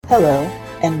Hello,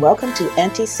 and welcome to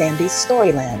Auntie Sandy's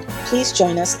Storyland. Please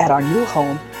join us at our new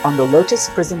home on the Lotus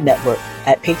Prism Network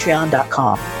at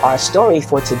patreon.com. Our story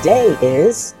for today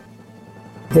is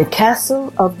The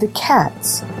Castle of the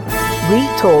Cats,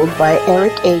 retold by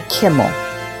Eric A. Kimmel.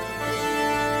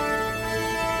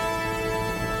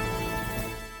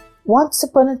 Once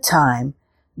upon a time,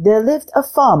 there lived a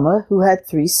farmer who had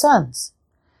 3 sons.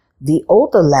 The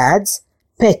older lads,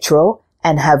 Petro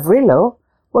and Havrilo,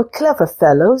 were clever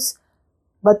fellows,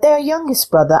 but their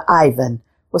youngest brother Ivan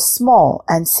was small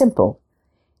and simple.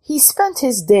 He spent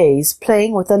his days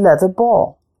playing with a leather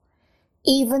ball.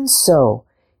 Even so,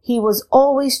 he was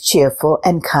always cheerful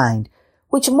and kind,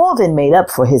 which more than made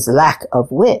up for his lack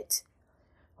of wit.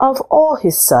 Of all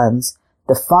his sons,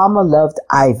 the farmer loved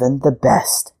Ivan the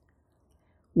best.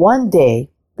 One day,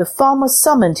 the farmer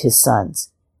summoned his sons.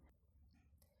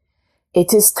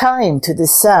 "It is time to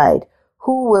decide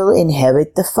who will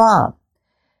inherit the farm.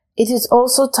 It is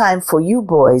also time for you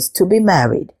boys to be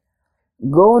married.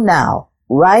 Go now,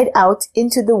 ride out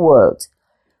into the world.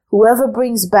 Whoever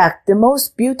brings back the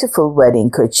most beautiful wedding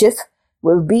kerchief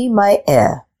will be my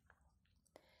heir."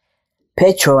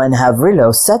 Petro and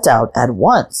Havrilo set out at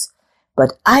once,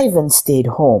 but Ivan stayed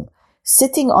home,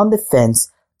 sitting on the fence,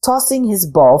 tossing his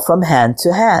ball from hand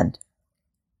to hand.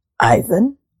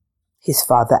 "Ivan," his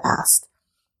father asked,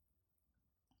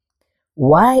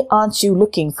 "why aren't you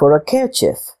looking for a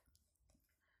kerchief?"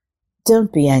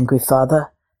 "Don't be angry,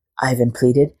 father," Ivan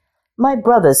pleaded. "My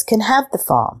brothers can have the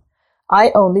farm.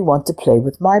 I only want to play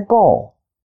with my ball."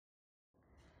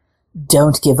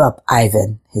 "Don't give up,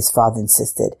 Ivan," his father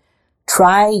insisted.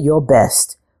 "Try your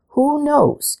best. Who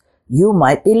knows? You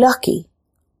might be lucky."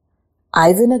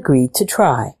 Ivan agreed to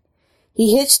try.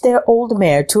 He hitched their old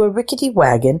mare to a rickety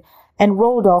wagon and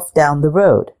rolled off down the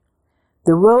road.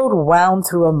 The road wound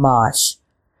through a marsh.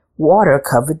 Water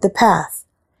covered the path,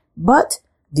 but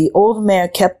the old mare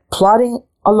kept plodding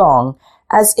along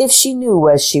as if she knew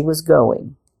where she was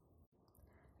going.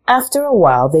 After a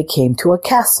while they came to a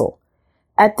castle.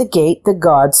 At the gate the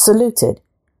guards saluted.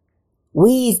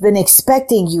 "We've been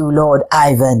expecting you, Lord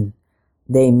Ivan,"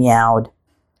 they meowed,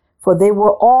 for they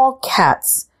were all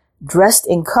cats, dressed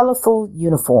in colorful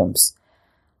uniforms.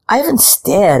 Ivan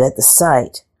stared at the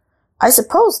sight. "I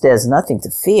suppose there's nothing to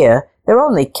fear. They're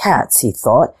only cats," he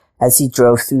thought as he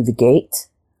drove through the gate.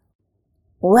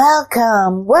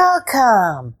 "Welcome,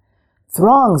 welcome!"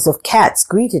 Throngs of cats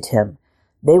greeted him.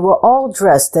 They were all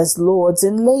dressed as lords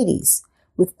and ladies,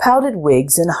 with powdered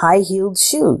wigs and high-heeled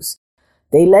shoes.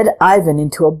 They led Ivan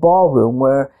into a ballroom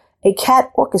where a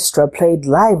cat orchestra played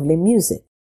lively music.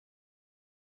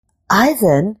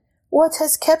 "Ivan, what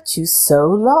has kept you so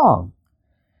long?"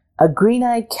 A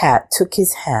green-eyed cat took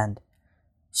his hand.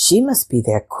 She must be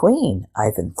their queen,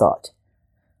 Ivan thought.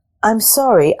 "I'm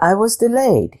sorry I was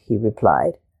delayed," he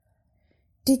replied.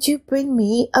 "Did you bring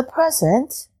me a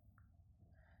present?"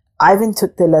 Ivan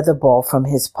took the leather ball from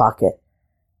his pocket.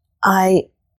 I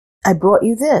brought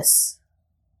you this."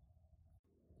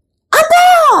 "A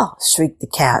ball!" shrieked the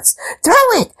cats.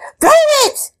 "Throw it! Throw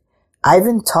it!"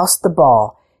 Ivan tossed the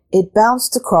ball. It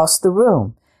bounced across the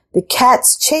room. The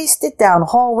cats chased it down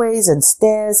hallways and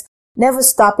stairs, never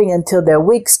stopping until their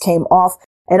wigs came off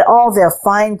and all their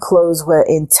fine clothes were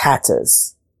in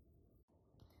tatters.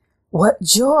 "What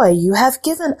joy you have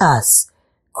given us!"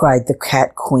 cried the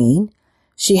cat queen.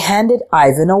 She handed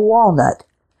Ivan a walnut.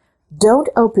 "Don't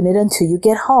open it until you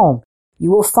get home.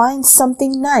 You will find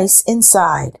something nice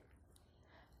inside."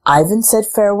 Ivan said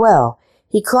farewell.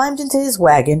 He climbed into his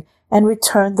wagon and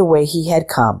returned the way he had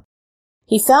come.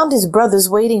 He found his brothers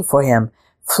waiting for him,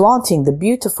 flaunting the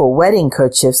beautiful wedding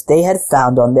kerchiefs they had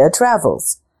found on their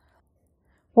travels.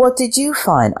 "What did you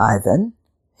find, Ivan?"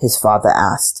 his father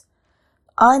asked.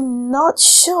 "I'm not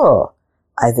sure,"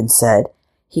 Ivan said.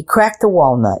 He cracked the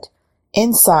walnut.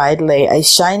 Inside lay a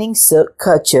shining silk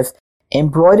kerchief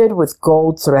embroidered with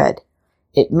gold thread.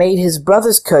 It made his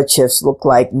brother's kerchiefs look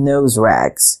like nose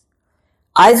rags.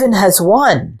 "Ivan has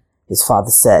won," his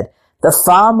father said. "The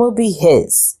farm will be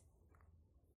his."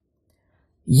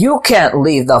 "You can't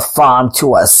leave the farm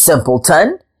to a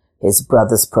simpleton," his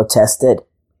brothers protested.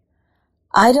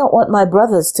 "I don't want my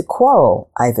brothers to quarrel,"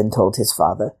 Ivan told his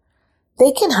father.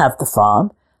 "They can have the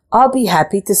farm. I'll be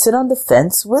happy to sit on the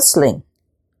fence whistling."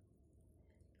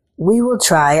 "We will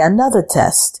try another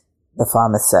test," the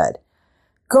farmer said.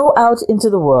 "Go out into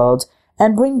the world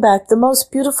and bring back the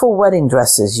most beautiful wedding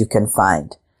dresses you can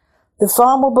find. The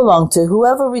farm will belong to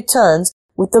whoever returns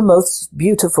with the most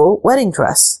beautiful wedding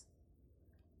dress."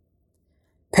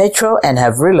 Petro and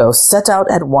Havrilo set out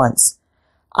at once.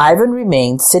 Ivan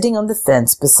remained sitting on the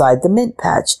fence beside the mint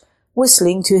patch,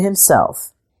 whistling to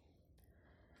himself.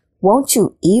 Won't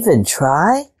you even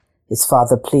try? His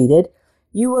father pleaded.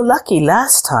 You were lucky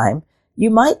last time.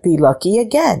 You might be lucky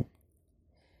again.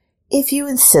 If you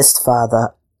insist,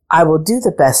 father, I will do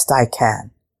the best I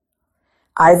can.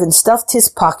 Ivan stuffed his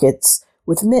pockets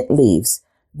with mint leaves.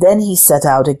 Then he set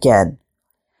out again.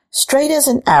 Straight as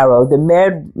an arrow, the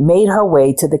mare made her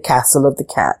way to the castle of the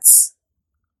cats.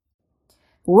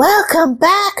 Welcome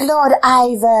back, Lord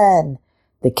Ivan,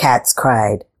 the cats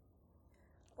cried.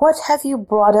 What have you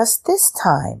brought us this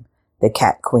time? The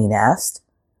Cat Queen asked.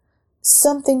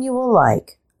 Something you will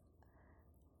like.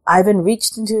 Ivan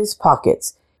reached into his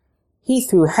pockets. He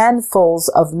threw handfuls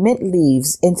of mint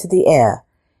leaves into the air.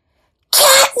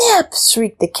 Catnip!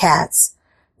 Shrieked the cats.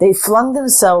 They flung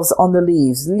themselves on the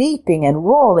leaves, leaping and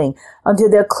rolling until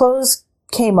their clothes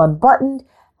came unbuttoned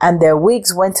and their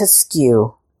wigs went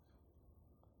askew.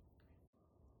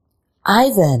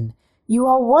 Ivan, you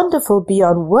are wonderful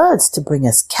beyond words to bring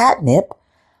us catnip.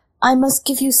 I must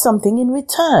give you something in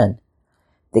return.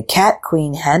 The Cat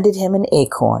Queen handed him an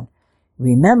acorn.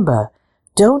 Remember,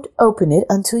 don't open it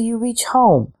until you reach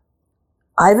home.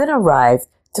 Ivan arrived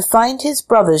to find his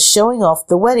brothers showing off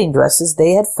the wedding dresses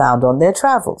they had found on their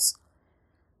travels.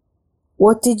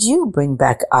 What did you bring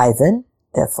back, Ivan?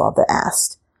 Their father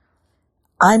asked.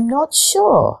 I'm not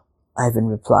sure, Ivan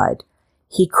replied.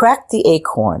 He cracked the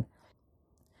acorn.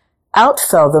 Out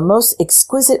fell the most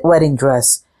exquisite wedding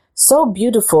dress, so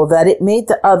beautiful that it made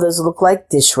the others look like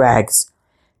dish rags.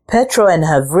 Petro and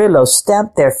Gavrilo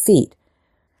stamped their feet.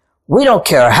 We don't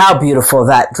care how beautiful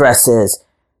that dress is.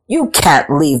 You can't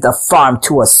leave the farm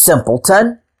to a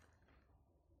simpleton.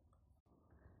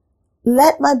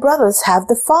 Let my brothers have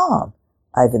the farm,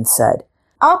 Ivan said.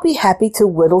 I'll be happy to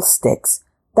whittle sticks.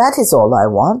 That is all I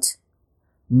want.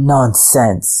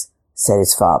 Nonsense, said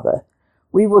his father.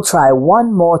 We will try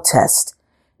one more test.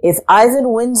 If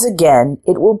Ivan wins again,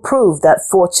 it will prove that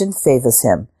fortune favors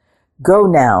him. Go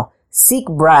now, seek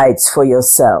brides for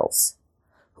yourselves.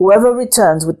 Whoever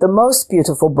returns with the most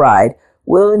beautiful bride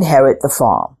will inherit the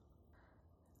farm.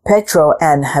 Petro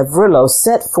and Gavrilo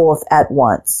set forth at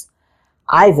once.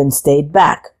 Ivan stayed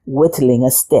back, whittling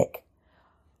a stick.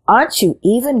 Aren't you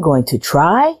even going to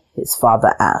try? His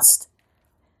father asked.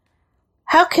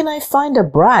 How can I find a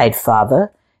bride,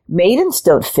 father? Maidens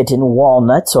don't fit in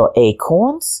walnuts or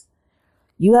acorns.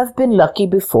 You have been lucky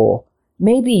before.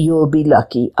 Maybe you'll be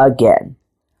lucky again.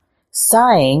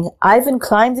 Sighing, Ivan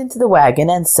climbed into the wagon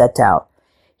and set out.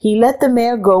 He let the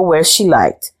mare go where she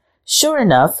liked. Sure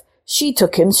enough, she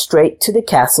took him straight to the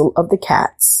castle of the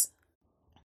cats.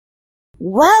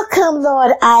 Welcome,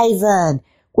 Lord Ivan.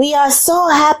 We are so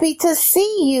happy to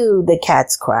see you, the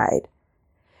cats cried.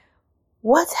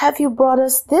 What have you brought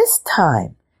us this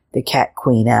time? The Cat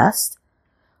Queen asked.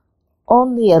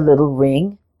 Only a little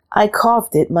ring. I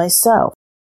carved it myself.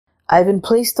 Ivan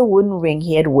placed the wooden ring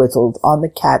he had whittled on the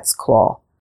cat's claw.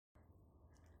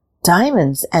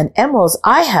 Diamonds and emeralds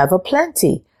I have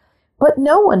aplenty, but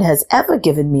no one has ever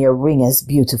given me a ring as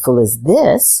beautiful as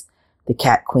this, the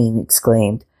Cat Queen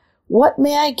exclaimed. What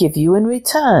may I give you in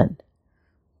return?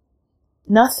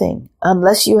 Nothing,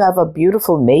 unless you have a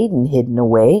beautiful maiden hidden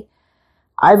away.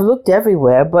 I've looked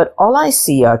everywhere, but all I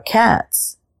see are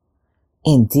cats.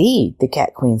 Indeed, the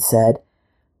Cat Queen said,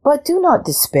 but do not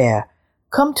despair.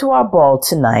 Come to our ball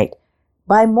tonight.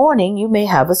 By morning you may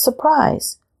have a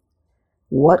surprise.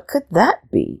 What could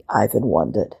that be? Ivan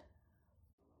wondered.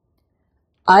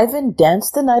 Ivan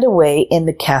danced the night away in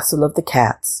the castle of the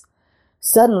cats.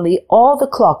 Suddenly all the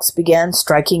clocks began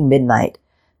striking midnight.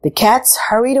 The cats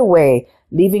hurried away,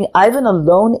 leaving Ivan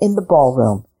alone in the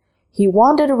ballroom. He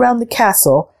wandered around the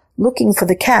castle, looking for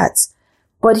the cats,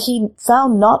 but he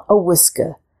found not a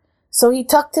whisker. So he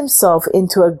tucked himself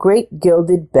into a great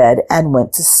gilded bed and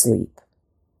went to sleep.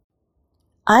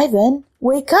 Ivan,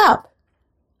 wake up!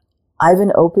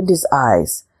 Ivan opened his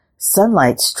eyes.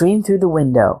 Sunlight streamed through the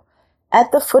window.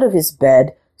 At the foot of his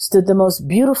bed stood the most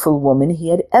beautiful woman he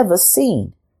had ever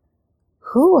seen.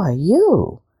 Who are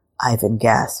you? Ivan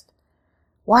gasped.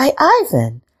 Why,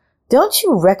 Ivan, don't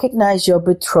you recognize your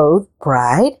betrothed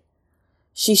bride?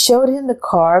 She showed him the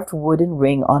carved wooden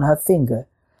ring on her finger.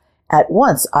 At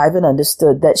once Ivan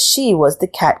understood that she was the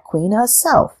Cat Queen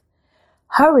herself.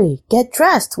 Hurry, get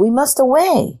dressed, we must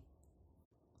away.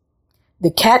 The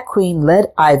Cat Queen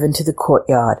led Ivan to the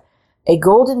courtyard. A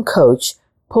golden coach,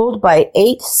 pulled by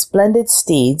 8 splendid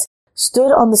steeds,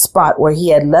 stood on the spot where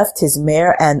he had left his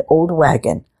mare and old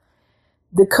wagon.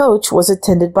 The coach was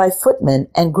attended by footmen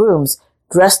and grooms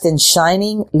dressed in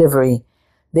shining livery.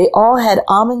 They all had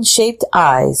almond-shaped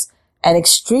eyes and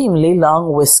extremely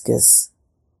long whiskers.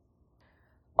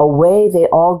 Away they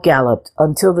all galloped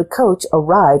until the coach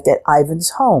arrived at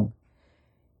Ivan's home.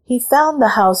 he found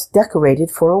the house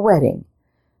decorated for a wedding.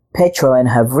 Petro and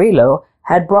Gavrilo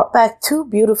had brought back 2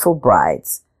 beautiful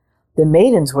brides. The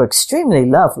maidens were extremely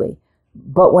lovely,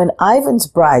 but when Ivan's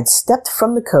bride stepped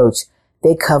from the coach,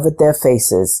 they covered their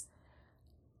faces.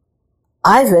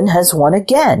 Ivan has won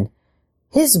again.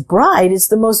 His bride is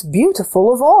the most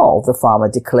beautiful of all, the farmer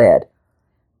declared.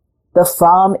 The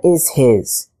farm is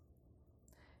his.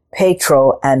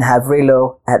 Petro and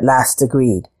Gavrilo at last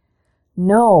agreed.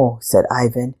 No, said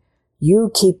Ivan,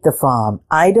 you keep the farm.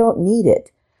 I don't need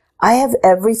it. I have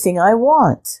everything I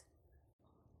want.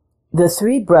 The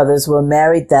 3 brothers were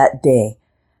married that day.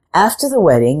 After the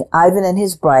wedding, Ivan and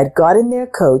his bride got in their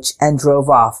coach and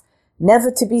drove off, never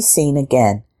to be seen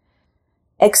again.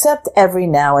 Except every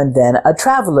now and then a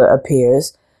traveler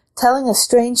appears, telling a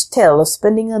strange tale of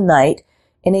spending a night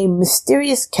in a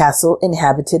mysterious castle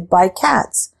inhabited by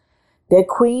cats. Their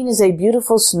queen is a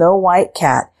beautiful snow-white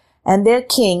cat, and their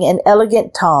king an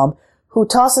elegant Tom who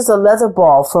tosses a leather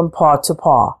ball from paw to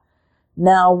paw.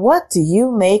 Now, what do you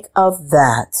make of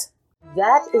that?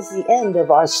 That is the end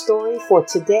of our story for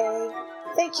today.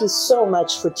 Thank you so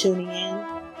much for tuning in.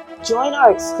 Join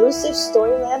our exclusive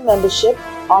Storyland membership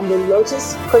on the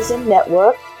Lotus Prism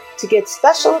Network to get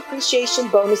special appreciation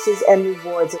bonuses and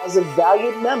rewards as a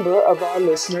valued member of our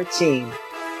listener team.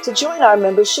 To join our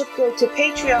membership, go to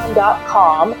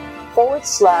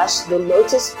patreon.com/the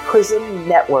Lotus Prism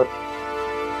Network.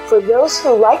 For those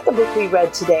who like the book we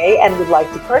read today and would like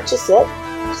to purchase it,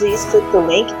 please click the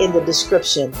link in the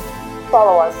description.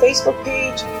 Follow our Facebook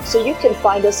page so you can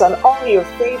find us on all your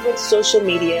favorite social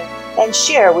media and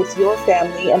share with your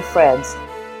family and friends.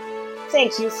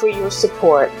 Thank you for your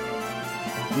support.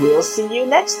 We'll see you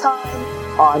next time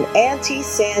on Auntie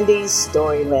Sandy's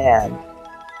Storyland.